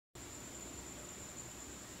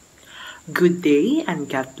Good day and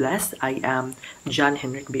God bless. I am John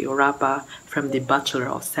Henrik B. Orapa from the Bachelor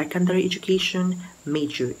of Secondary Education,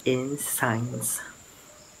 major in Science.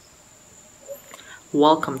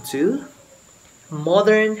 Welcome to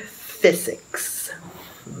Modern Physics.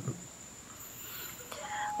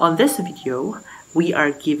 On this video, we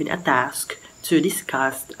are given a task to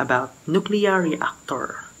discuss about nuclear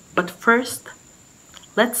reactor. But first,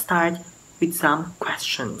 let's start with some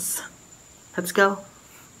questions. Let's go.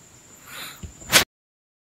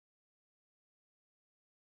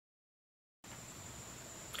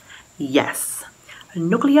 Yes, a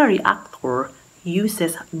nuclear reactor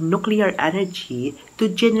uses nuclear energy to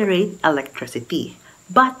generate electricity.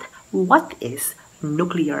 But what is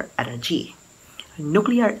nuclear energy?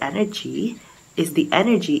 Nuclear energy is the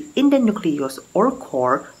energy in the nucleus or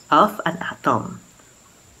core of an atom.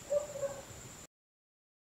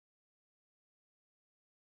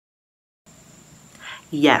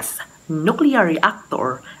 Yes, nuclear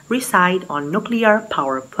reactor reside on nuclear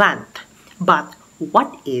power plant. But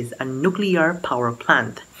what is a nuclear power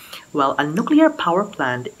plant? Well, a nuclear power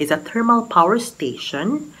plant is a thermal power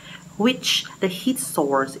station which the heat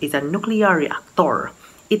source is a nuclear reactor.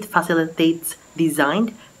 It facilitates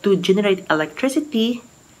designed to generate electricity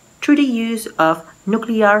through the use of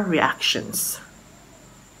nuclear reactions.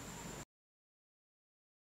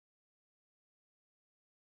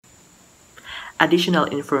 Additional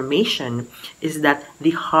information is that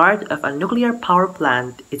the heart of a nuclear power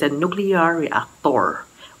plant is a nuclear reactor,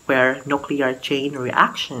 where nuclear chain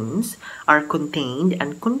reactions are contained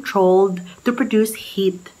and controlled to produce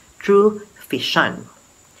heat through fission.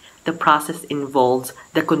 The process involves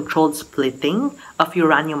the controlled splitting of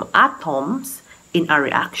uranium atoms in a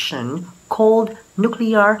reaction called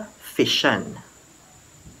nuclear fission.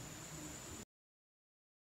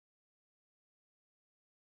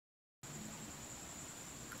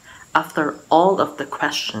 After all of the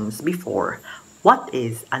questions before, what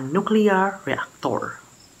is a nuclear reactor?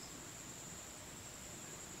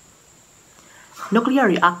 Nuclear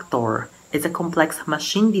reactor is a complex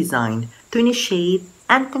machine designed to initiate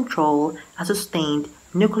and control a sustained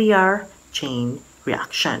nuclear chain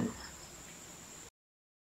reaction.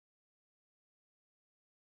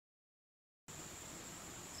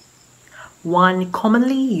 One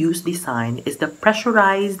commonly used design is the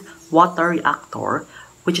pressurized water reactor,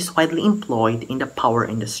 which is widely employed in the power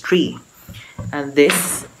industry. And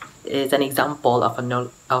this is an example of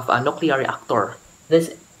a nuclear reactor.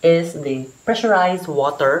 This is the pressurized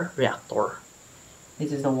water reactor.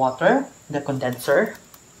 This is the water, the condenser,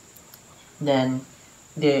 then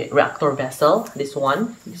the reactor vessel, this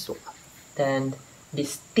one, then the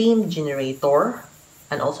steam generator,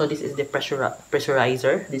 and also this is the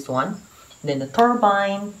pressurizer, this one, then the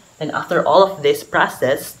turbine. Then after all of this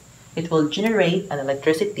process, it will generate an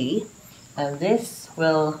electricity, and this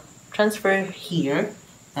will transfer here,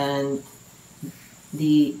 and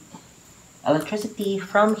the electricity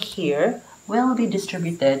from here will be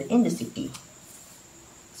distributed in the city,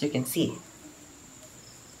 as you can see.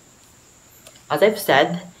 As I've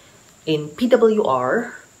said, in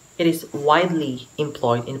PWR, it is widely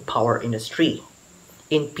employed in power industry.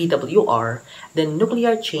 In PWR, the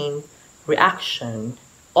nuclear chain reaction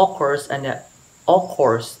occurs in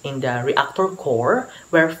the reactor core,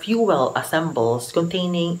 where fuel assembles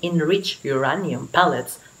containing enriched uranium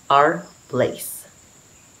pellets are placed.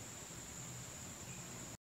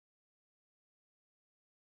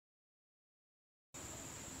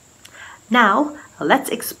 Now, let's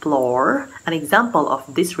explore an example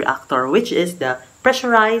of this reactor, which is the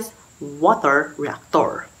pressurized water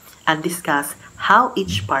reactor, and discuss how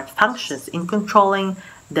each part functions in controlling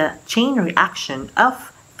the chain reaction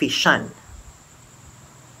of fission.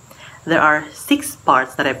 There are 6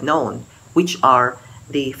 parts that I've known, which are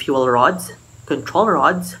the fuel rods, control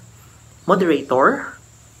rods, moderator,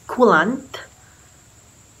 coolant,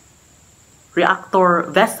 reactor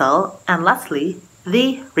vessel, and lastly,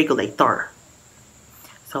 the regulator.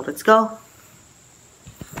 So let's go.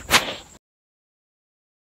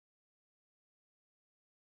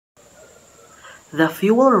 The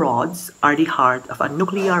fuel rods are the heart of a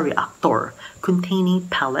nuclear reactor containing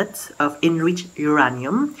pellets of enriched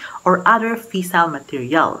uranium or other fissile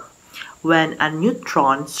material. When a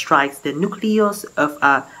neutron strikes the nucleus of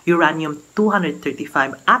a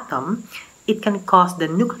uranium-235 atom, it can cause the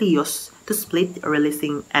nucleus to split,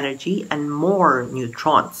 releasing energy and more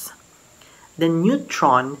neutrons. The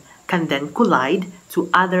neutron can then collide to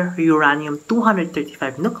other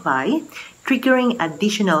uranium-235 nuclei, triggering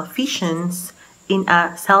additional fissions in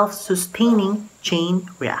a self-sustaining chain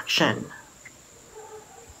reaction.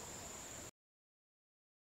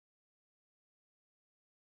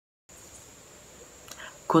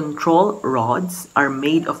 Control rods are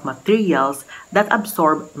made of materials that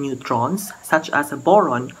absorb neutrons such as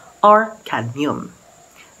boron or cadmium.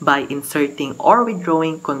 By inserting or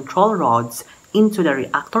withdrawing control rods into the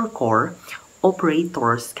reactor core,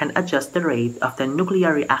 operators can adjust the rate of the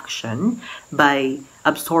nuclear reaction by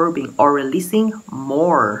absorbing or releasing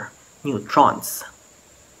more neutrons.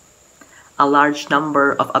 A large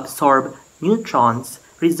number of absorbed neutrons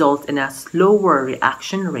results in a slower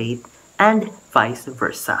reaction rate and vice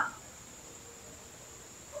versa.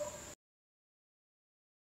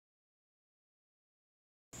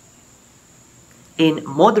 In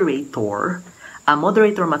moderator, a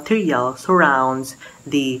moderator material surrounds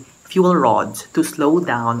the fuel rods to slow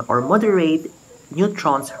down or moderate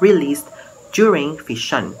neutrons released during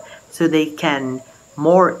fission, so they can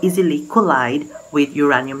more easily collide with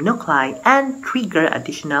uranium nuclei and trigger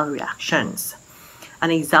additional reactions.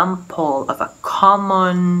 An example of a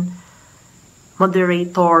common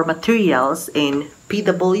moderator materials in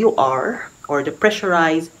PWR, or the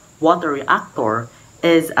pressurized water reactor,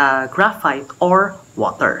 is graphite or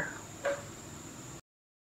water.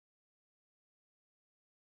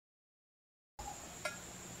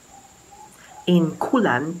 In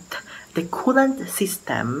coolant, the coolant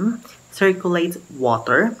system circulates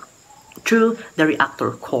water through the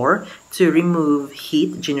reactor core to remove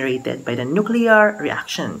heat generated by the nuclear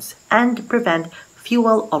reactions and prevent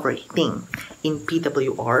fuel overheating. In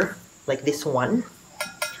PWR, like this one,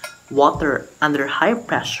 water under high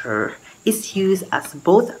pressure is used as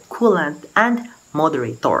both coolant and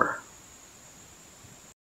moderator.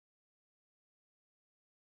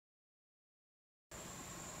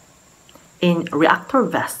 In reactor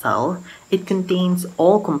vessel, it contains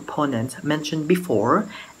all components mentioned before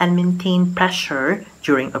and maintain pressure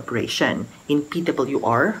during operation. In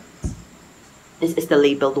PWR, this is the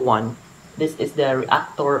labeled one. This is the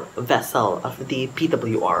reactor vessel of the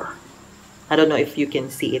PWR. I don't know if you can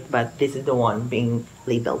see it, but this is the one being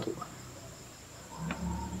labeled.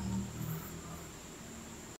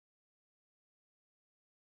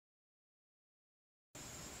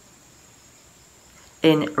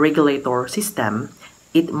 In regulator system,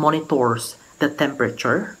 it monitors the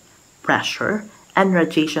temperature, pressure, and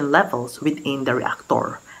radiation levels within the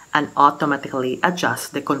reactor and automatically adjusts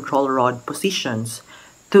the control rod positions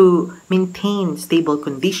to maintain stable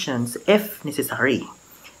conditions if necessary.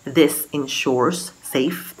 This ensures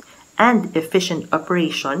safe and efficient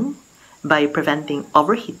operation by preventing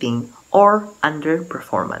overheating or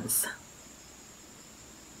underperformance.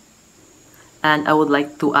 And I would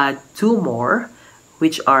like to add two more,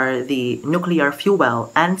 which are the nuclear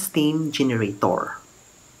fuel and steam generator.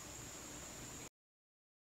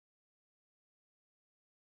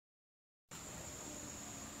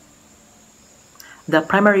 The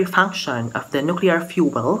primary function of the nuclear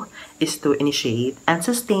fuel is to initiate and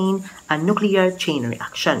sustain a nuclear chain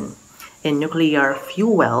reaction. In nuclear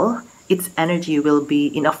fuel, its energy will be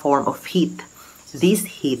in a form of heat. This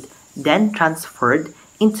heat then transferred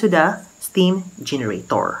into the steam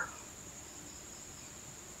generator.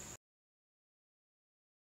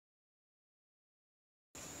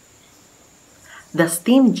 The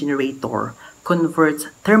steam generator converts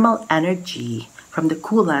thermal energy from the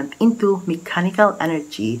coolant into mechanical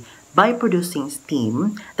energy by producing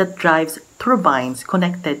steam that drives turbines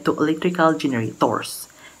connected to electrical generators.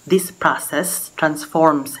 This process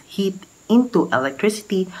transforms heat into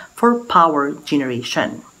electricity for power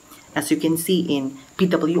generation. As you can see in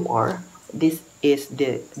PWR, this is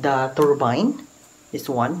the turbine, this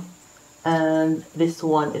one, and this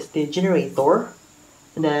one is the generator.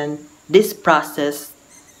 And then this process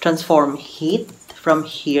transforms heat from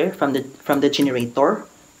here, from the generator,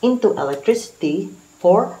 into electricity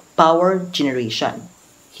for power generation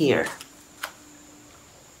here.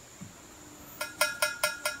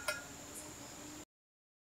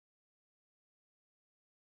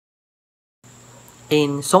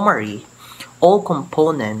 In summary, all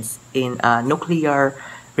components in a nuclear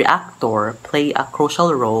reactor play a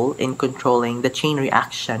crucial role in controlling the chain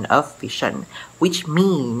reaction of fission, which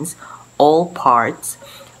means all parts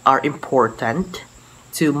are important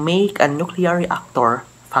to make a nuclear reactor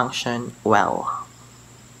function well.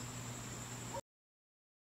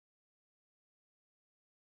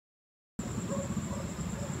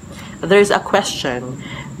 There's a question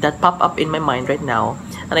that popped up in my mind right now,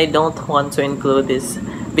 and I don't want to include this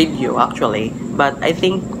video actually, but I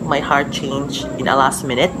think my heart changed in a last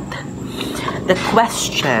minute. The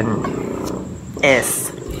question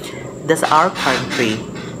is, does our country,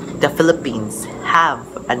 the Philippines, have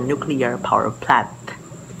a nuclear power plant?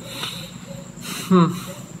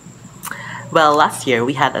 Well, last year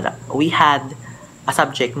we had a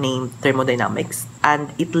subject named thermodynamics,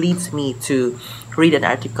 and it leads me to read an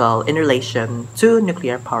article in relation to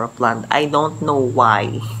nuclear power plant. I don't know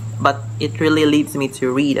why, but it really leads me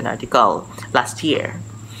to read an article last year.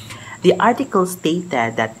 The article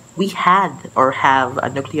stated that we had or have a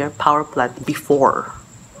nuclear power plant before,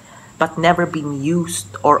 but never been used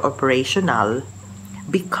or operational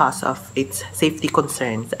because of its safety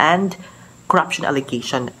concerns and corruption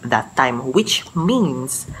allegation that time, which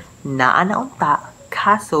means naa naunta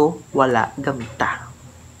kaso wala gamita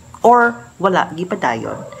or wala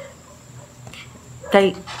gipadayon.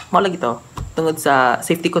 Kay mao lagi to tungod sa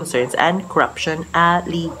safety concerns and corruption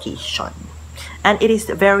allegation. And it is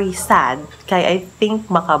very sad kay I think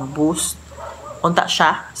maka-boost unta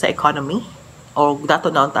siya sa economy or dato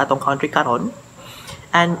na unta atong country karon,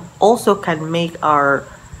 and also can make our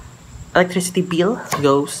electricity bill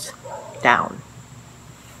goes down.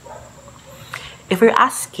 If you're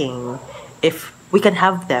asking if we can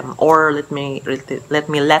have them, or let me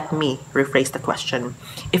rephrase the question.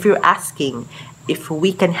 If you're asking if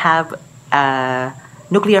we can have a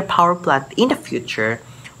nuclear power plant in the future,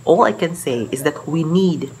 all I can say is that we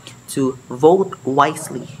need to vote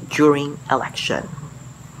wisely during election.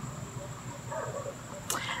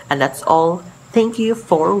 And that's all. Thank you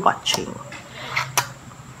for watching.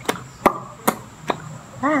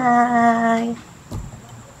 Bye.